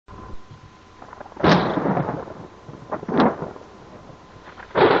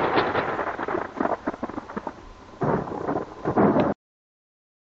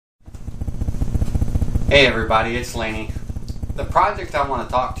Hey everybody, it's Laney. The project I want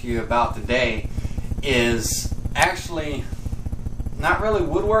to talk to you about today is actually not really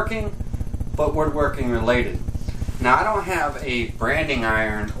woodworking, but woodworking related. Now, I don't have a branding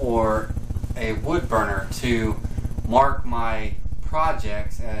iron or a wood burner to mark my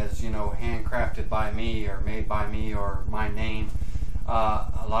projects as, you know, handcrafted by me or made by me or my name.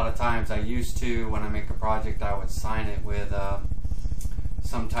 A lot of times I used to, when I make a project, I would sign it with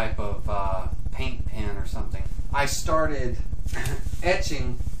some type of paint pen or something. I started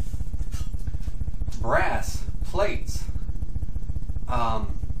etching brass plates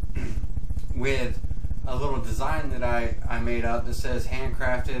with a little design that I made up that says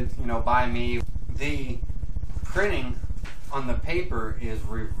handcrafted, you know, by me. The printing on the paper is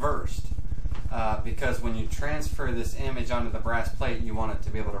reversed because when you transfer this image onto the brass plate, you want it to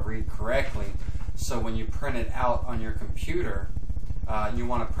be able to read correctly. So when you print it out on your computer, you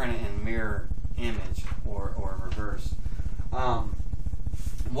want to print it in mirror image or reverse.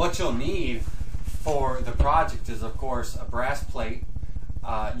 What you'll need for the project is, of course, a brass plate.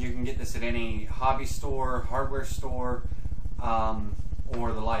 You can get this at any hobby store, hardware store,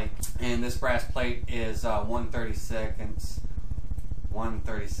 or the like. And this brass plate is 1/32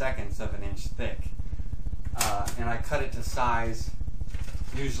 of an inch thick. And I cut it to size.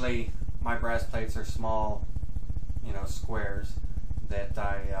 Usually my brass plates are small, you know, squares that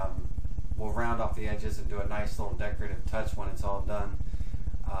I will round off the edges and do a nice little decorative touch when it's all done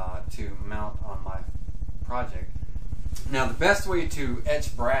to mount on my project. Now, the best way to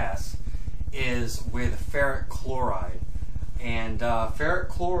etch brass is with ferric chloride. And ferric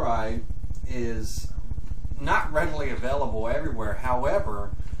chloride is not readily available everywhere. However,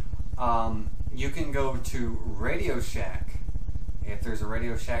 you can go to Radio Shack, if there's a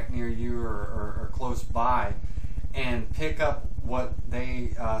Radio Shack near you or close by, and pick up what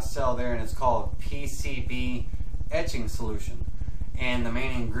they sell there, and it's called PCB Echant Solution. And the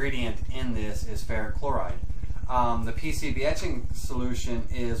main ingredient in this is ferric chloride. The PCB Echant Solution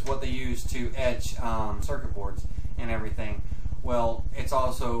is what they use to etch circuit boards and everything. Well, it's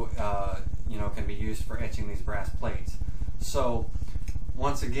also you know, can be used for etching these brass plates. So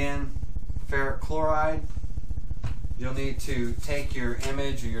once again, ferric chloride. You'll need to take your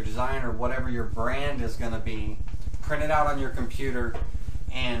image or your design or whatever your brand is going to be, print it out on your computer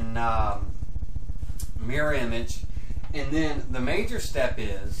and mirror image. And then the major step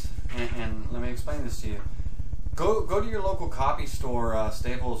is, and let me explain this to you, go to your local copy store,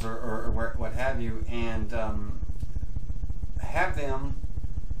 Staples or what have you, and have them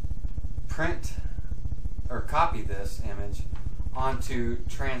print or copy this image onto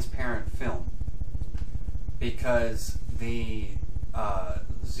transparent film, because the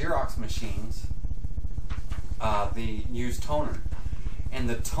Xerox machines they use toner, and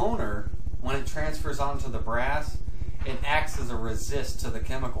the toner, when it transfers onto the brass, it acts as a resist to the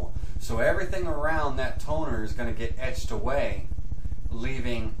chemical. So everything around that toner is going to get etched away,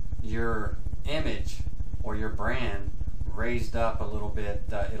 leaving your image or your brand raised up a little bit.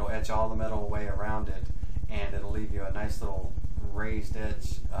 It'll etch all the metal away around it, and it'll leave you a nice little raised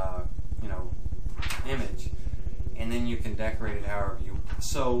edge, you know, image. And then you can decorate it however you want.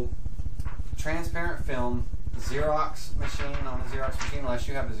 So transparent film, Xerox machine, on a Xerox machine, unless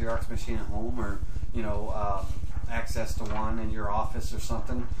you have a Xerox machine at home or, you know, access to one in your office or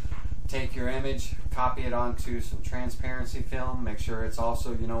something. Take your image, copy it onto some transparency film. Make sure it's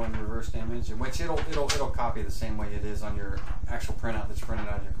also, you know, in reversed image, which it'll copy the same way it is on your actual printout that's printed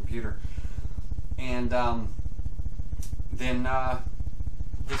on your computer. And then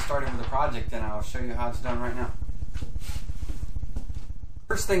get started with the project, and I'll show you how it's done right now.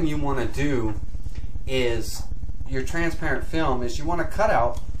 First thing you want to do is your transparent film is you want to cut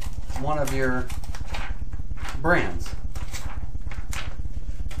out one of your brands.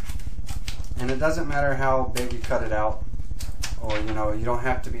 And it doesn't matter how big you cut it out, or, you know, you don't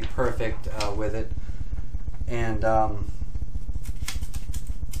have to be perfect with it. And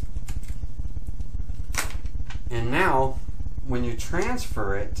now when you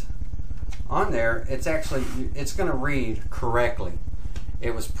transfer it on there, it's going to read correctly.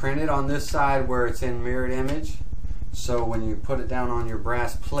 It was printed on this side where it's in mirrored image, so when you put it down on your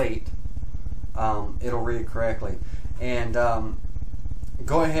brass plate, it'll read correctly. And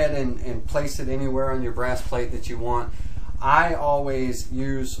go ahead and place it anywhere on your brass plate that you want. I always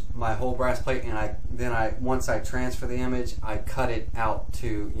use my whole brass plate, and once I transfer the image, I cut it out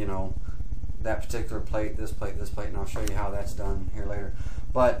to, you know, that particular plate, this plate, and I'll show you how that's done here later.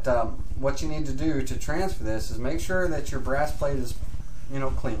 But what you need to do to transfer this is make sure that your brass plate is, you know,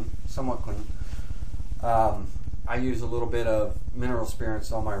 clean, somewhat clean. I use a little bit of mineral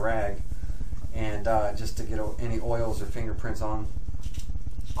spirits on my rag, and just to get any oils or fingerprints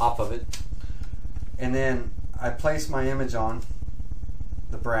off of it. And then I place my image on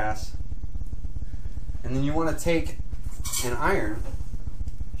the brass, and then you want to take an iron,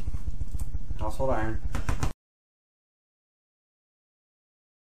 household iron.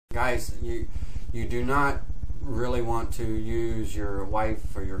 Guys, you do not really want to use your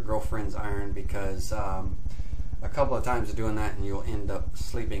wife or your girlfriend's iron, because a couple of times of doing that and you'll end up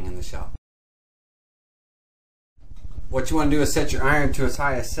sleeping in the shop. What you want to do is set your iron to its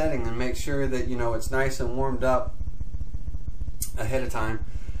highest setting and make sure that it's nice and warmed up ahead of time.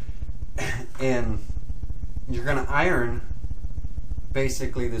 And you're going to iron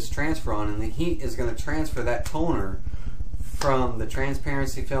basically this transfer on, and the heat is going to transfer that toner from the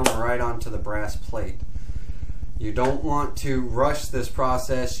transparency film right onto the brass plate. You don't want to rush this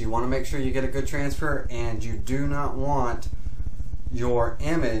process. You want to make sure you get a good transfer, and you do not want your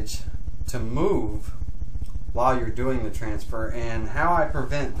image to move while you're doing the transfer. And how I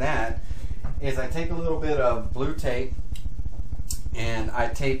prevent that is I take a little bit of blue tape and I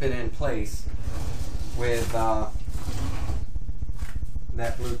tape it in place with that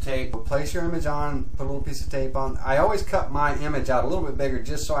blue tape. Place your image on, put a little piece of tape on. I always cut my image out a little bit bigger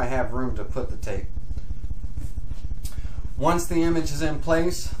just so I have room to put the tape. Once the image is in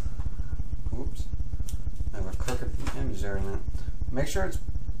place, oops, I have a crooked image there in that. Make sure it's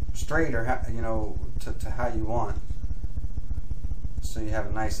straight, or to how you want, so you have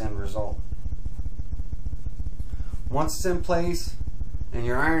a nice end result. Once it's in place and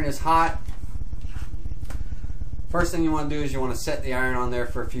your iron is hot, first thing you want to do is you want to set the iron on there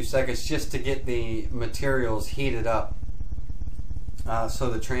for a few seconds just to get the materials heated up, so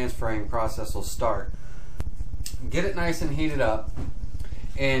the transferring process will start. Get it nice and heated up,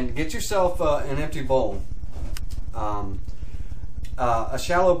 and get yourself an empty bowl. A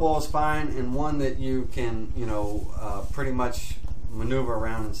shallow bowl is fine, and one that you can pretty much maneuver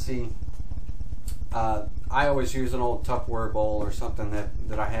around and see. I always use an old Tupperware bowl or something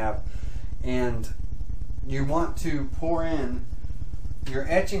that I have, and you want to pour in your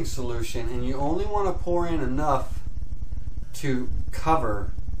etching solution, and you only want to pour in enough to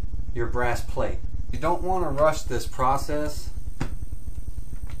cover your brass plate. You don't want to rush this process.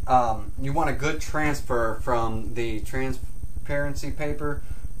 You want a good transfer from the transparency paper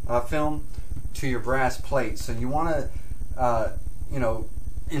film to your brass plate. So you want to,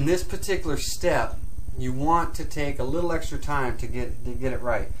 in this particular step, you want to take a little extra time to get it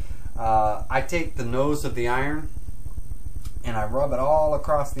right. I take the nose of the iron and I rub it all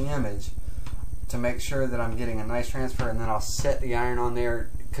across the image to make sure that I'm getting a nice transfer, and then I'll set the iron on there,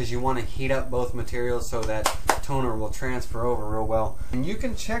 because you want to heat up both materials so that toner will transfer over real well. And you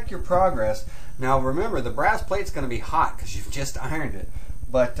can check your progress. Now remember, the brass plate's going to be hot because you've just ironed it,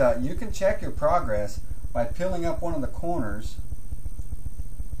 but you can check your progress by peeling up one of the corners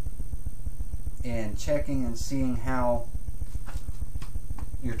and checking and seeing how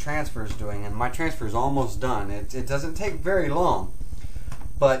your transfer is doing. And my transfer is almost done. It doesn't take very long,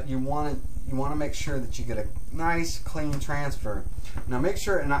 but you want to make sure that you get a nice clean transfer. Now make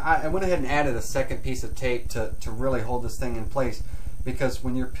sure, and I went ahead and added a second piece of tape to really hold this thing in place, because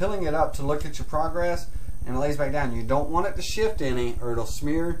when you're peeling it up to look at your progress and it lays back down, you don't want it to shift any, or it'll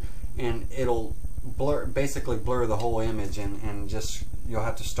smear and it'll basically blur the whole image, and just you'll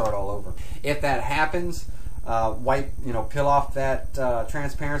have to start all over. If that happens, peel off that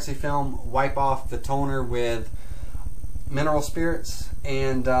transparency film, wipe off the toner with mineral spirits,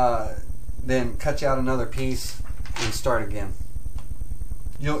 and then cut you out another piece and start again.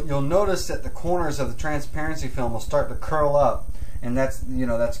 You'll notice that the corners of the transparency film will start to curl up, and that's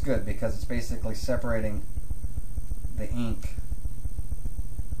good, because it's basically separating the ink.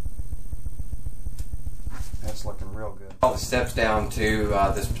 That's looking real good. All the steps down to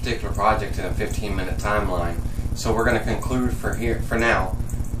this particular project in a 15-minute timeline. So we're going to conclude for now,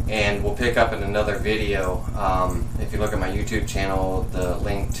 and we'll pick up in another video. If you look at my YouTube channel, the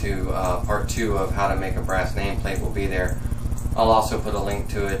link to part 2 of how to make a brass nameplate will be there. I'll also put a link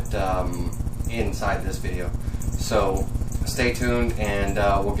to it inside this video. So stay tuned, and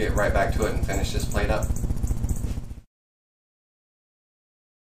we'll get right back to it and finish this plate up.